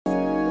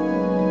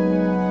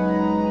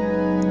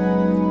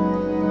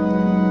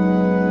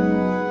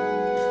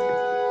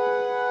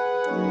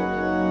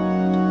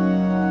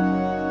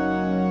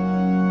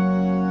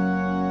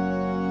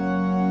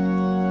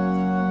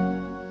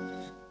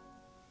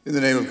In the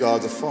name of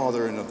God, the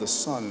Father, and of the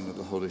Son, and of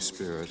the Holy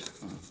Spirit.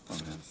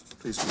 Amen.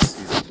 Please be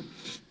seated.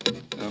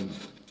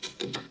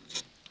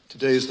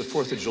 Today is the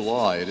 4th of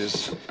July. It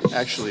is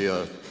actually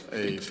a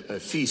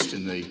feast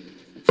in the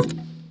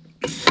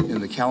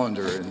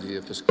calendar in the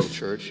Episcopal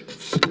Church,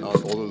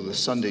 although the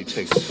Sunday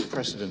takes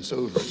precedence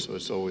over, so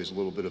it's always a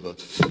little bit of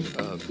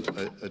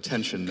a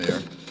tension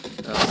there.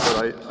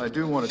 But I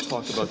do want to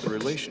talk about the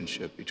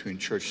relationship between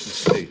church and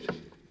state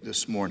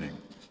this morning.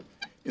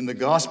 In the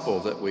gospel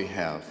that we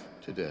have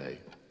today,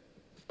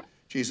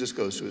 Jesus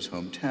goes to his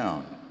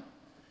hometown,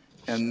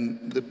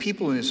 and the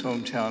people in his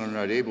hometown are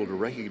not able to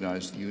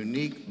recognize the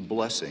unique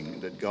blessing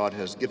that God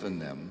has given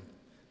them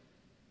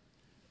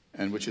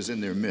and which is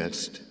in their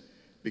midst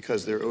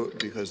because they're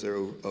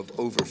of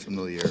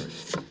over-familiarity.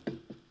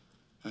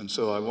 And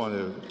so I want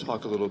to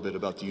talk a little bit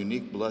about the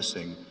unique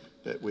blessing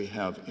that we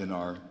have in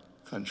our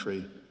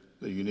country,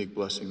 the unique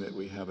blessing that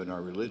we have in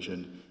our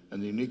religion,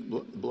 and the unique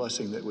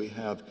blessing that we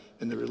have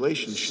in the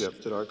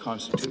relationship that our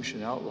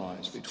Constitution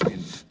outlines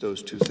between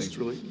those two things,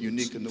 really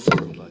unique in the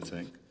world, I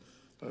think,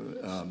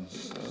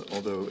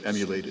 although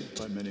emulated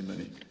by many,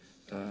 many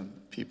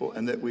people,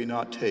 and that we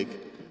not take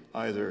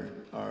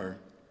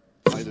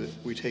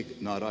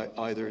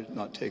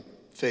not take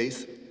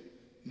faith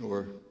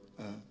nor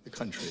the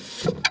country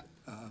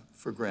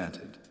for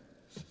granted.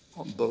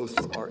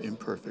 Both are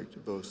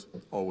imperfect, both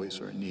always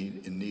are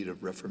in need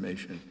of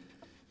reformation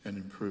and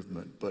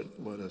improvement, but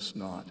let us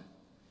not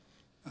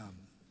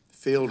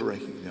fail to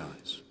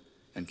recognize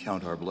and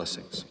count our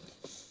blessings.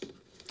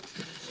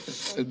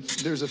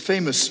 There's a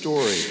famous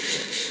story,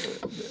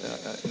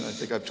 and I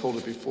think I've told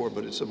it before,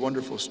 but it's a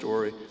wonderful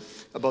story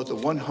about the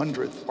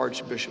 100th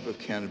Archbishop of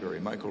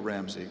Canterbury, Michael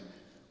Ramsey,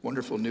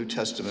 wonderful New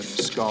Testament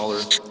scholar.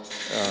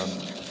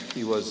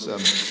 He was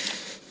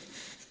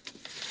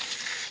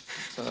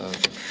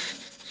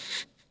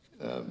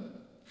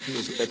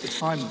at the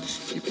time,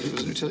 he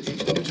was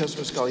a New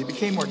Testament scholar. He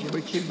became the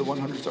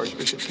 100th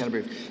Archbishop of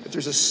Canterbury. If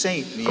there's a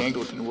saint in the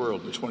Anglican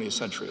world in the 20th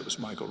century, it was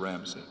Michael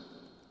Ramsey.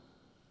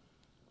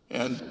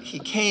 And he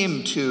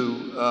came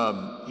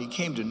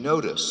to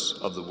notice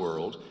of the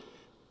world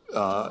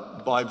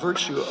by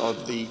virtue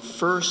of the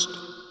first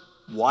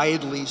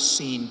widely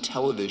seen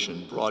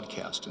television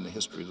broadcast in the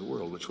history of the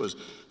world, which was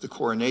the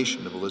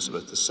coronation of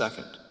Elizabeth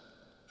II.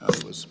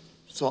 It was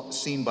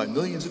seen by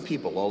millions of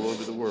people all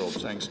over the world,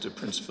 thanks to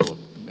Prince Philip.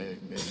 May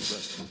he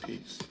rest in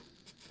peace.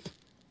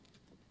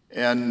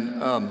 And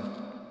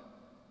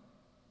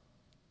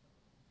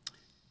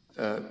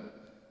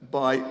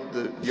by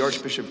the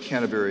Archbishop of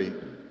Canterbury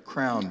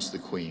crowns the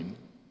Queen.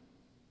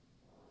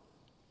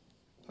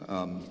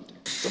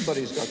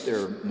 Somebody's got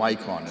their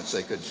mic on. If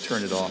they could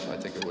turn it off, I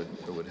think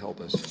it would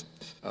help us.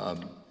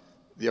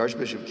 The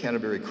Archbishop of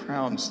Canterbury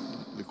crowns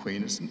the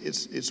Queen.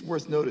 It's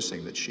worth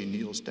noticing that she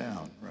kneels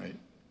down, right?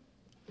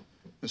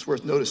 It's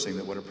worth noticing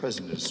that when a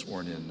president is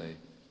sworn in,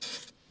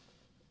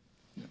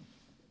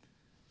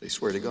 they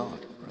swear to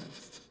God,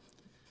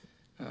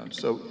 right?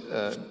 So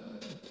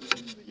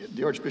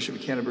the Archbishop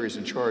of Canterbury is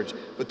in charge,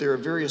 but there are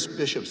various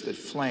bishops that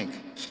flank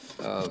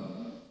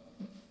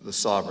the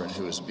sovereign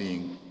who is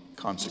being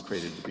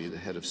consecrated to be the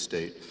head of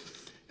state.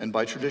 And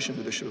by tradition,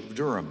 the Bishop of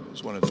Durham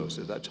is one of those.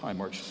 At that time,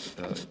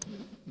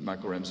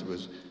 Michael Ramsey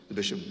was the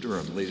Bishop of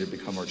Durham, later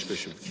become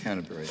Archbishop of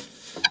Canterbury.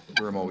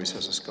 Durham always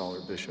has a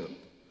scholar bishop.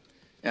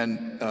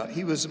 And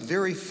he was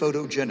very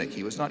photogenic.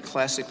 He was not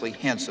classically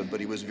handsome, but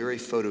he was very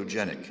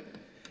photogenic.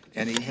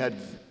 And he had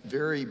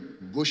very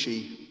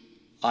bushy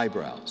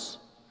eyebrows.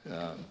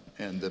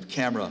 And the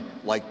camera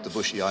liked the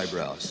bushy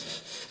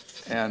eyebrows.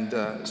 And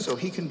so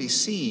he can be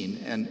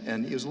seen,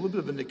 and he was a little bit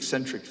of an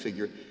eccentric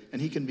figure, and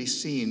he can be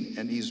seen,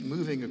 and he's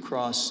moving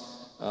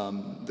across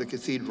the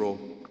cathedral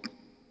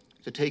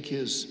to take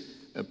his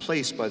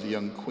place by the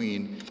young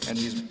queen, and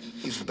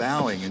he's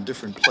bowing in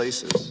different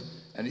places.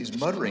 And he's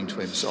muttering to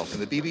himself.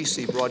 And the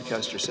BBC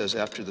broadcaster says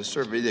after the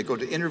service, they go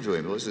to interview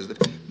him. It says that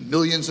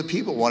millions of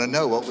people want to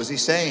know what was he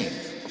saying.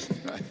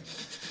 Right?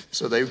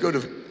 So they go to,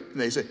 and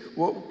they say,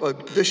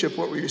 Bishop,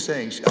 what were you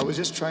saying? He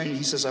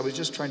says, I was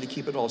just trying to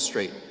keep it all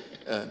straight.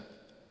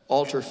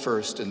 Altar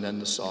first and then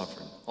the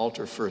sovereign.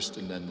 Altar first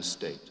and then the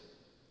state.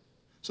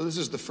 So this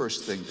is the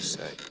first thing to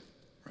say,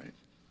 right?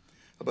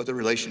 About the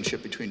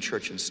relationship between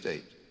church and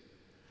state.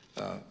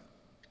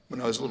 When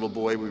I was a little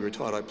boy, we were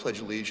taught, I pledge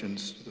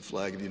allegiance to the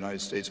flag of the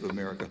United States of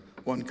America,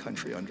 one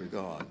country under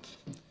God.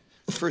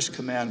 The first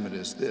commandment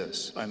is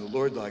this: I am the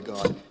Lord thy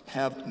God,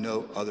 have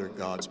no other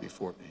gods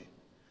before me.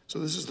 So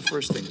this is the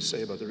first thing to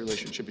say about the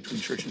relationship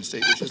between church and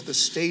state, which is the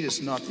state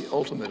is not the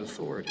ultimate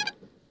authority.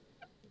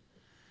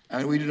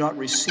 And we do not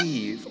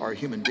receive our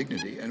human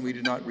dignity, and we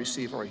do not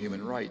receive our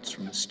human rights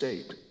from the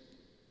state.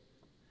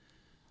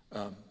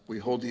 We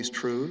hold these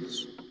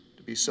truths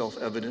to be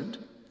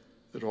self-evident,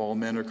 that all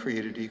men are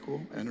created equal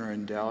and are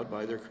endowed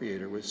by their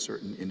Creator with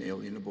certain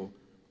inalienable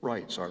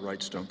rights. Our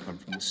rights don't come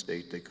from the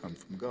state, they come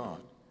from God.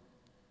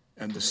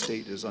 And the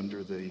state is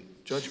under the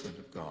judgment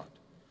of God.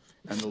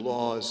 And the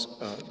laws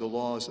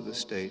of the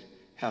state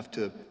have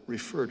to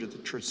refer to the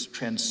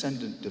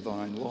transcendent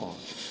divine law.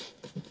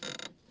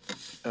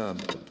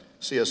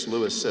 C.S.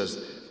 Lewis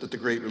says that the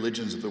great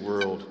religions of the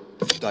world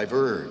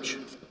diverge.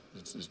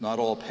 It's not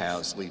all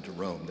paths lead to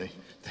Rome. They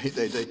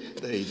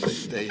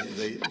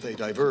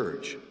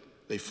diverge.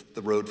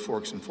 The road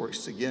forks and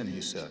forks again,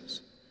 he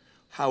says.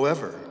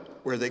 However,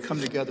 where they come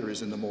together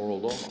is in the moral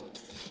law.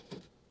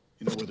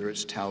 You know, whether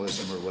it's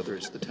Taoism or whether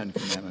it's the Ten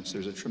Commandments,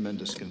 there's a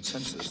tremendous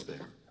consensus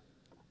there.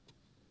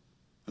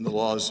 And the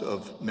laws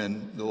of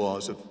men, the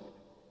laws of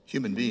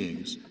human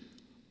beings,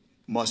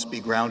 must be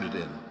grounded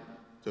in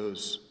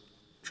those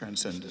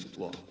transcendent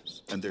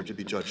laws, and they're to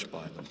be judged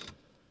by them.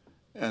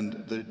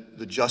 And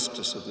the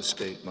justice of the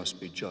state must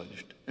be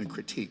judged and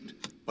critiqued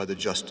by the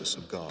justice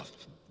of God.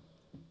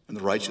 And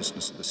the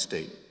righteousness of the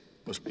state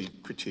must be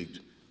critiqued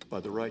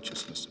by the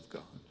righteousness of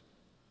God.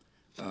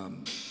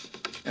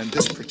 And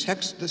this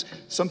protects this.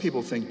 Some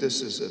people think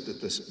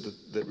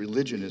that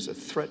religion is a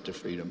threat to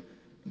freedom,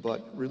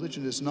 but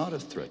religion is not a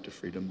threat to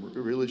freedom.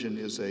 Religion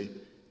is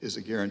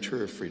a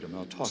guarantor of freedom.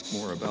 I'll talk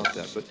more about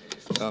that. But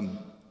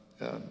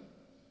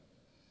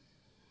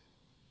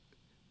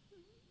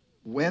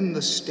when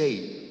the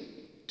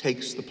state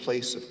takes the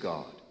place of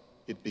God,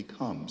 it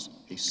becomes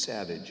a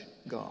savage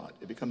God.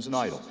 It becomes an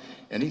idol.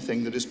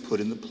 Anything that is put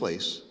in the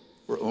place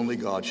where only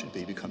God should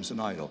be becomes an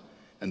idol.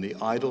 And the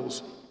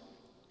idols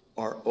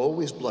are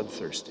always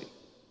bloodthirsty.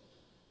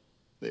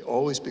 They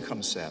always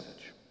become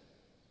savage.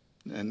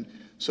 And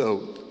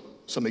so,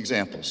 some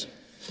examples.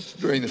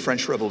 During the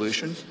French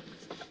Revolution,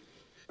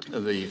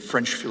 the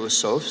French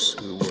philosophes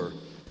who were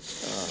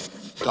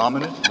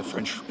dominant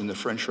in the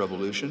French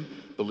Revolution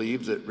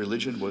believed that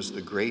religion was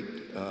the great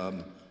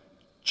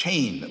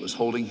chain that was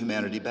holding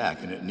humanity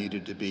back, and it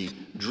needed to be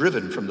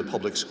driven from the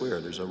public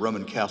square. There's a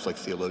Roman Catholic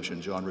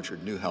theologian, John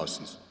Richard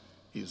Newhouse.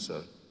 He's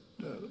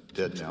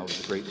dead now. He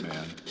was a great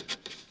man.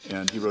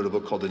 And he wrote a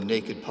book called The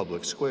Naked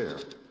Public Square.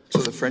 So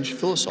the French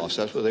philosophers,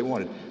 that's what they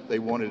wanted. They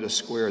wanted a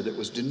square that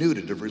was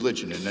denuded of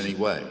religion in any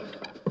way.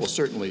 Well,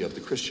 certainly of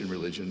the Christian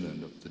religion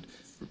and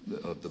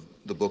of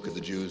the book of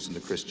the Jews and the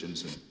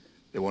Christians. And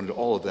they wanted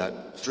all of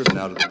that driven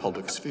out of the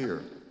public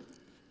sphere.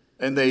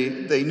 And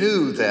they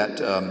knew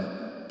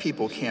that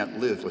people can't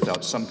live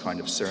without some kind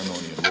of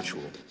ceremony and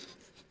ritual.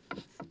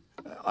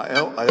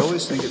 I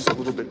always think it's a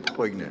little bit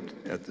poignant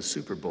at the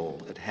Super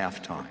Bowl at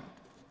halftime,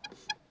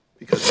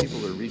 because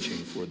people are reaching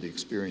for the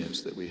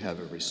experience that we have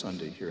every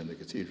Sunday here in the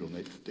cathedral,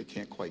 and they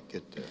can't quite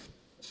get there.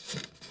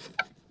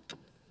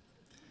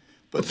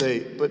 But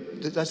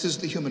that's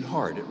just the human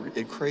heart.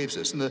 It craves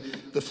this. And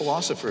the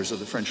philosophers of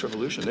the French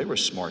Revolution, they were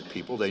smart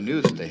people. They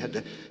knew that they had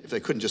to, if they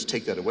couldn't just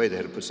take that away, they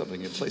had to put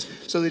something in place.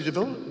 So they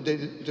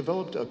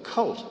developed a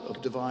cult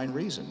of divine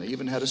reason. They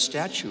even had a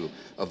statue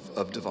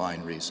of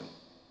divine reason,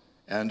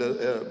 and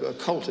a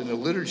cult and a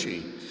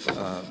liturgy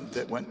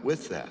that went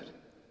with that.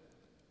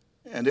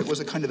 And it was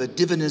a kind of a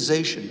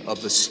divinization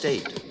of the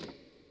state.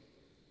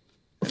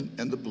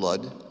 And the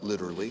blood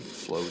literally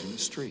flowed in the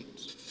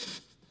streets.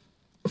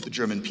 The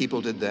German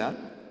people did that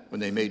when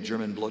they made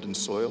German blood and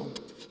soil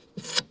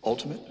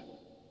ultimate.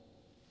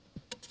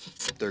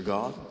 Their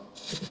God.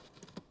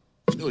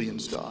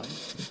 Millions died.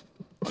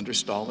 Under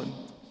Stalin,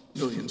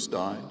 millions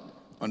died.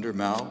 Under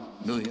Mao,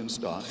 millions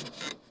died.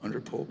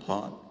 Under Pol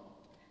Pot,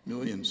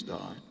 millions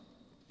died.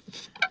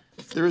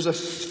 There is a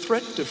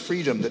threat to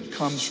freedom that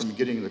comes from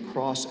getting the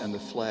cross and the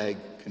flag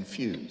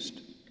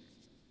confused.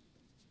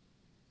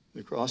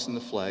 The cross and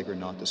the flag are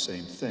not the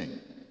same thing.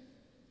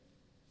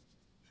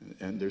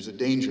 And there's a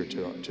danger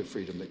to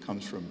freedom that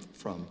comes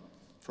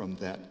from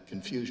that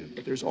confusion.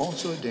 But there's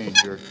also a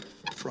danger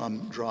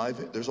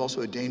there's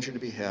also a danger to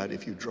be had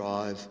if you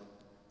drive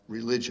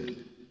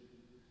religion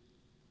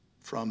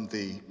from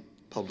the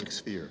public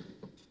sphere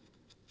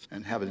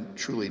and have a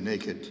truly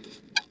naked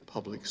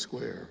public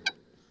square.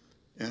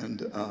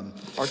 And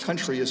our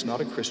country is not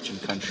a Christian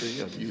country.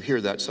 You hear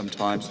that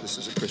sometimes. This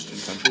is a Christian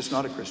country. It's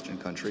not a Christian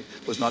country.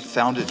 It was not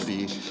founded to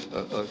be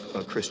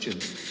a Christian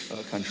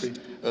country.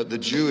 The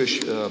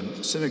Jewish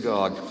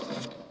synagogue,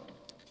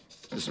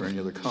 is there any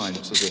other kind?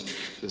 So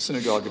the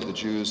synagogue of the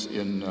Jews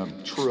in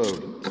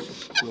Truro,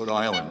 Rhode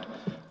Island,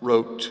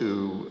 wrote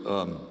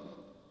to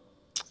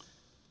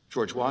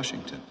George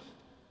Washington,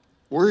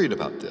 worried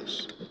about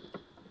this.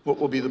 What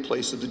will be the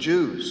place of the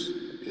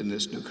Jews in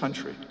this new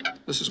country?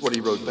 This is what he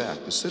wrote back.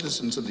 The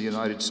citizens of the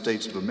United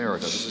States of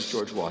America, this is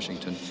George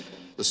Washington,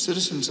 the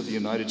citizens of the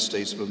United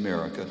States of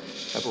America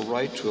have a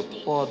right to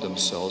applaud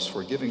themselves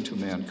for giving to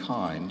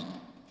mankind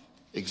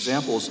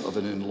examples of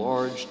an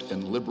enlarged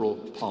and liberal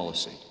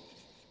policy,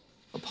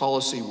 a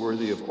policy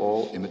worthy of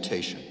all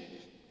imitation.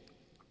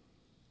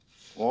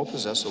 All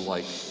possess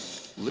alike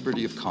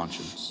liberty of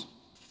conscience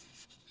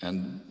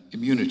and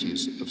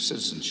immunities of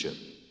citizenship.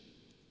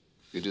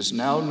 It is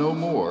now no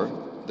more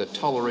that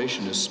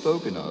toleration is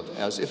spoken of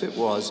as if it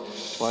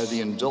was by the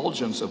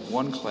indulgence of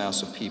one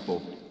class of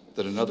people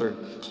that another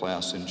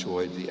class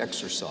enjoyed the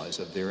exercise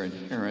of their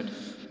inherent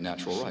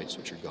natural rights,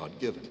 which are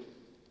God-given.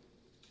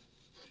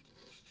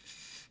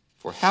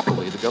 For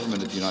happily, the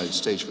government of the United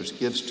States, which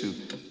gives to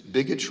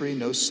bigotry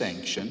no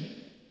sanction,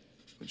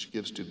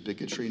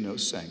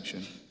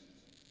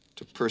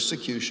 to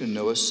persecution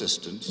no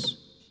assistance,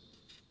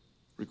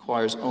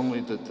 requires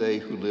only that they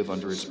who live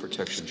under its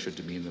protection should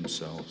demean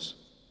themselves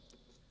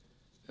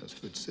as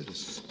good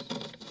citizens.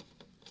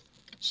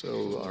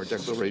 So our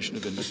Declaration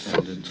of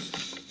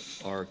Independence,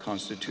 our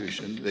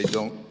Constitution,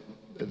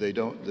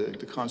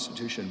 the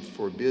Constitution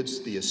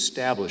forbids the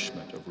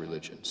establishment of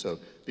religion. So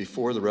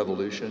before the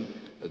Revolution,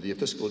 the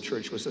Episcopal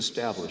Church was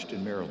established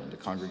in Maryland. The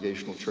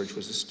Congregational Church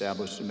was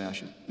established in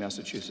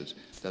Massachusetts.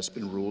 That's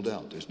been ruled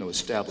out. There's no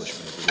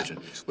establishment of religion.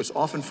 What's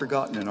often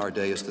forgotten in our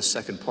day is the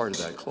second part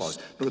of that clause,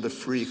 nor the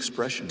free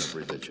expression of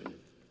religion,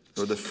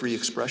 nor the free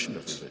expression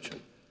of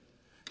religion.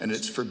 And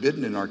it's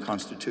forbidden in our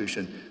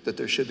Constitution that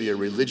there should be a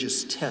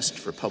religious test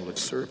for public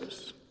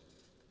service.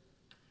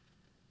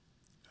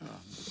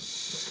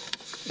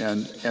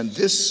 And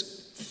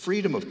this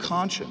freedom of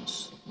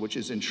conscience, which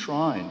is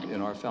enshrined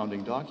in our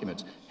founding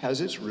documents, has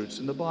its roots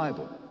in the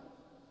Bible.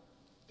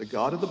 The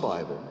God of the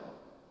Bible,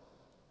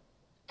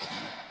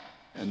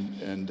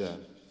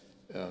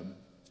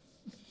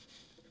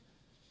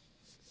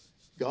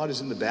 God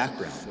is in the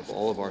background of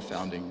all of our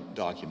founding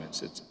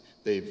documents.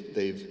 They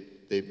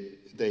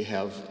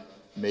have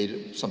made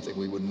it something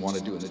we wouldn't want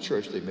to do in the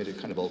church. They've made it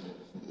kind of a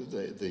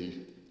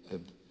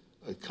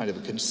kind of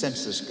a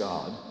consensus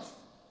God.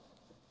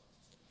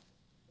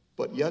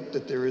 But yet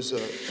that there is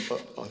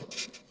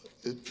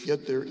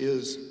there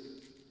is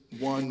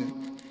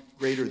one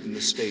greater than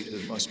the state who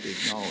must be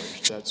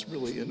acknowledged. That's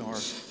really in our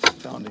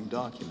founding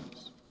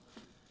documents.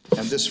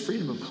 And this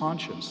freedom of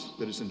conscience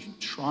that is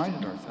enshrined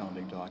in our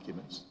founding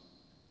documents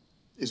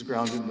is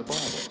grounded in the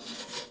Bible.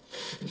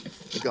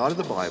 The God of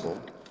the Bible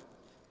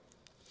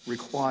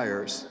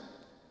requires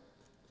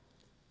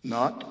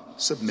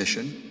not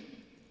submission,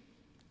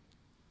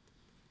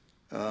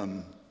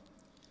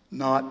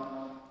 not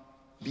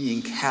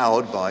being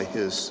cowed by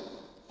his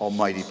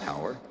almighty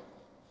power.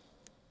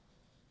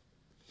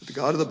 But the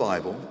God of the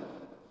Bible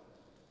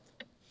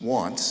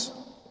wants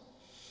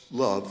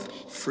love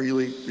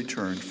freely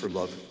returned for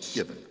love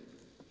given.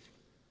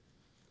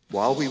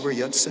 While we were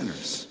yet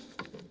sinners,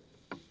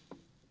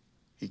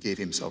 he gave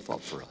himself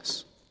up for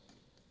us.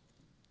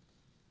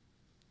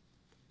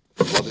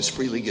 Love is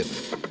freely given.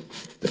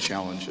 The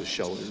challenge is,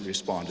 shall we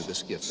respond to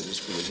this gift that is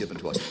freely given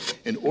to us?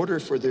 In order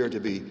for there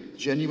to be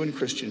genuine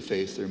Christian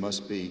faith, there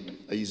must be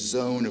a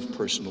zone of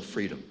personal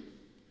freedom.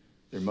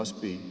 There must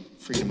be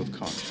freedom of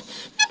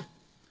conscience.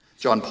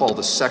 John Paul II,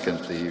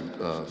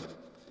 the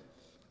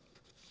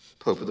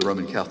Pope of the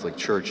Roman Catholic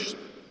Church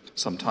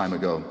some time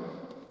ago,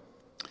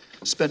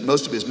 spent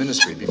most of his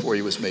ministry before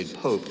he was made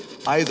Pope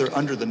either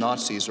under the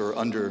Nazis or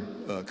under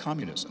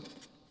communism.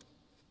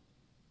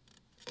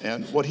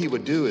 And what he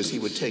would do is he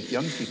would take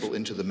young people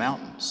into the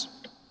mountains,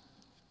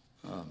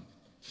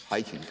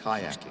 hiking,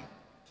 kayaking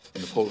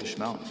in the Polish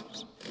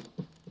mountains.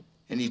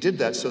 And he did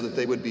that so that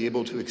they would be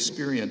able to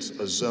experience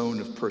a zone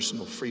of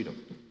personal freedom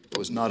that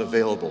was not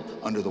available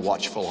under the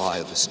watchful eye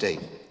of the state.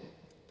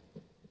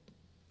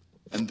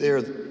 And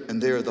there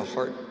the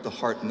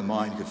heart and the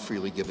mind could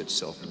freely give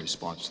itself in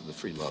response to the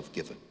free love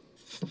given.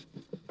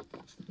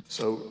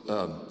 So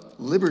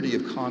liberty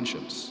of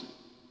conscience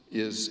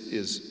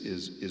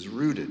is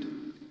rooted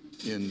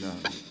in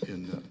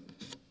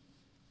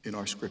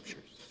our scriptures,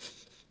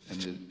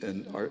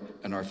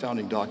 and our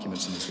founding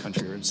documents in this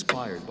country are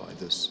inspired by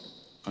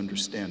this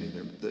understanding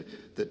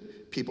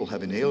that people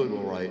have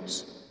inalienable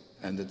rights,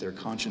 and that their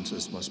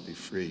consciences must be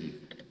free,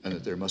 and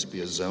that there must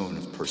be a zone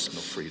of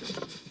personal freedom.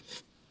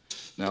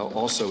 Now,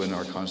 also in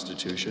our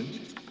Constitution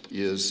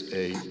is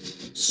a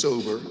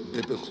sober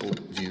biblical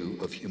view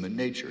of human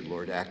nature.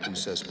 Lord Acton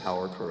says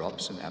power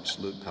corrupts, and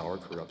absolute power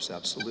corrupts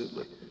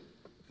absolutely.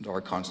 And our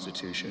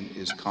Constitution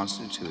is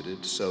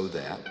constituted so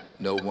that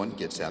no one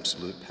gets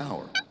absolute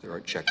power. There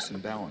are checks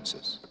and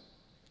balances.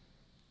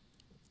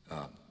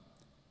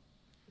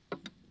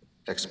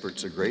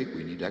 Experts are great.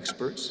 We need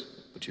experts.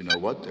 But you know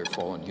what? They're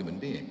fallen human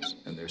beings,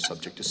 and they're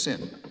subject to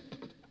sin.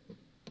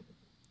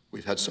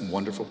 We've had some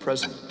wonderful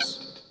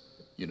presidents.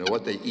 You know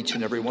what? Each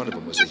and every one of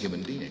them was a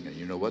human being. And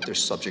you know what? They're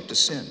subject to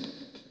sin.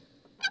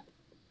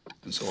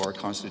 And so our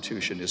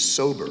Constitution is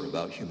sober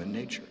about human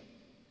nature.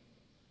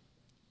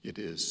 It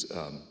is,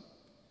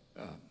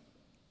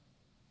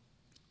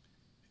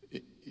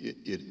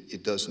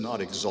 it does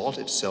not exalt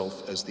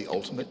itself as the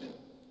ultimate.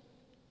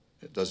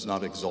 It does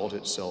not exalt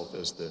itself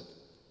as the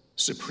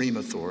supreme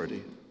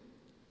authority.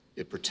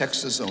 It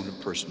protects the zone of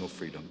personal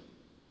freedom,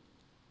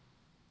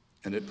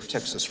 and it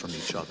protects us from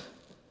each other.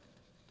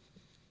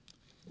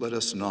 Let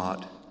us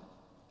not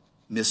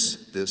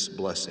miss this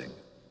blessing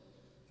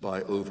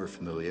by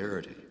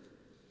over-familiarity.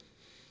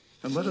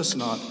 And let us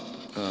not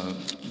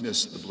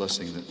miss the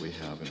blessing that we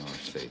have in our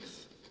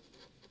faith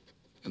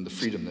and the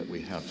freedom that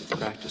we have to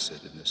practice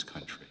it in this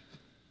country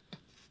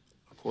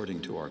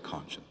according to our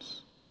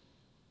conscience,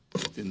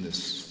 within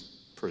this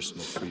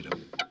personal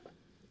freedom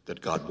that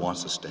God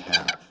wants us to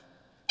have,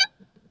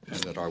 and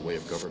that our way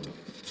of government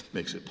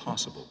makes it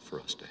possible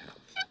for us to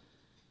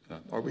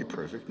have. Are we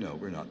perfect? No,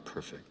 we're not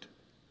perfect.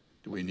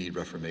 Do we need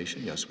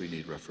reformation? Yes, we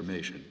need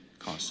reformation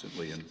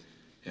constantly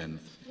and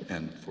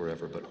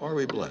forever. But are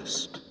we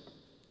blessed?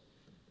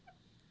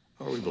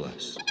 Are we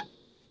blessed?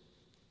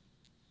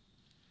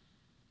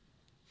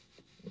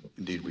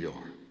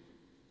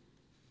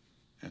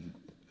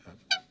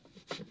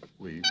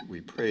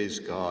 we praise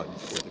God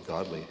for the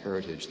godly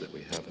heritage that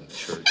we have in the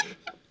church.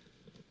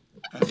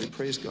 And we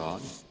praise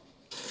God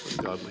for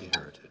the godly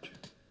heritage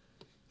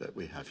that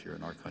we have here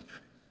in our country.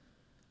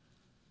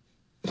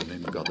 In the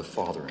name of God the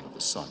Father, and of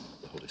the Son, and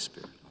of the Holy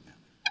Spirit.